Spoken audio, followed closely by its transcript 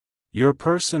Your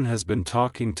person has been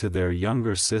talking to their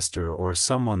younger sister or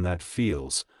someone that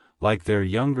feels like their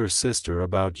younger sister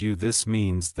about you. This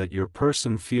means that your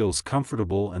person feels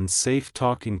comfortable and safe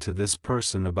talking to this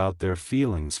person about their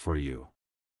feelings for you.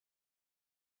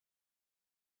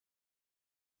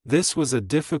 This was a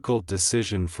difficult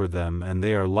decision for them and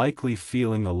they are likely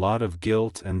feeling a lot of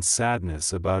guilt and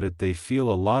sadness about it. They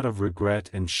feel a lot of regret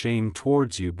and shame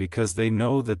towards you because they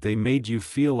know that they made you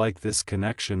feel like this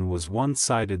connection was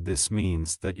one-sided. This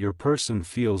means that your person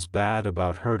feels bad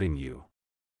about hurting you.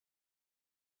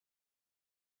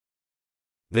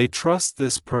 They trust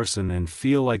this person and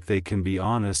feel like they can be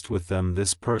honest with them.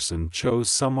 This person chose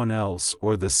someone else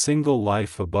or the single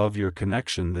life above your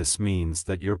connection. This means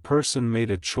that your person made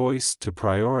a choice to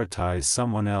prioritize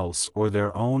someone else or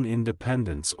their own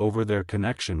independence over their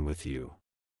connection with you.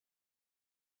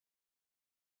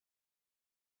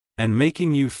 And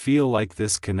making you feel like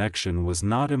this connection was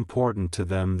not important to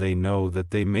them. They know that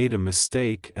they made a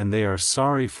mistake and they are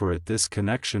sorry for it. This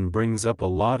connection brings up a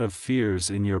lot of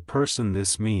fears in your person.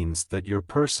 This means that your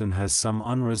person has some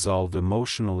unresolved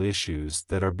emotional issues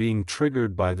that are being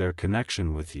triggered by their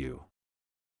connection with you.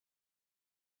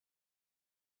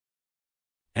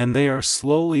 And they are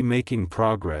slowly making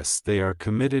progress. They are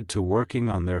committed to working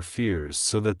on their fears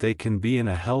so that they can be in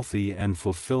a healthy and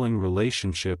fulfilling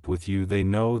relationship with you. They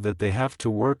know that they have to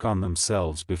work on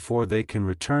themselves before they can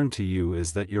return to you,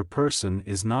 is that your person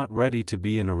is not ready to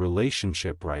be in a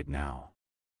relationship right now.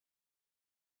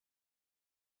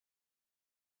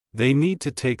 They need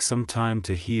to take some time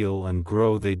to heal and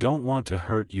grow. They don't want to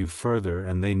hurt you further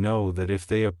and they know that if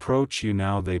they approach you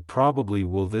now they probably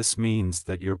will. This means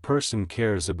that your person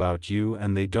cares about you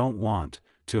and they don't want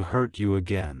to hurt you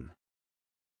again.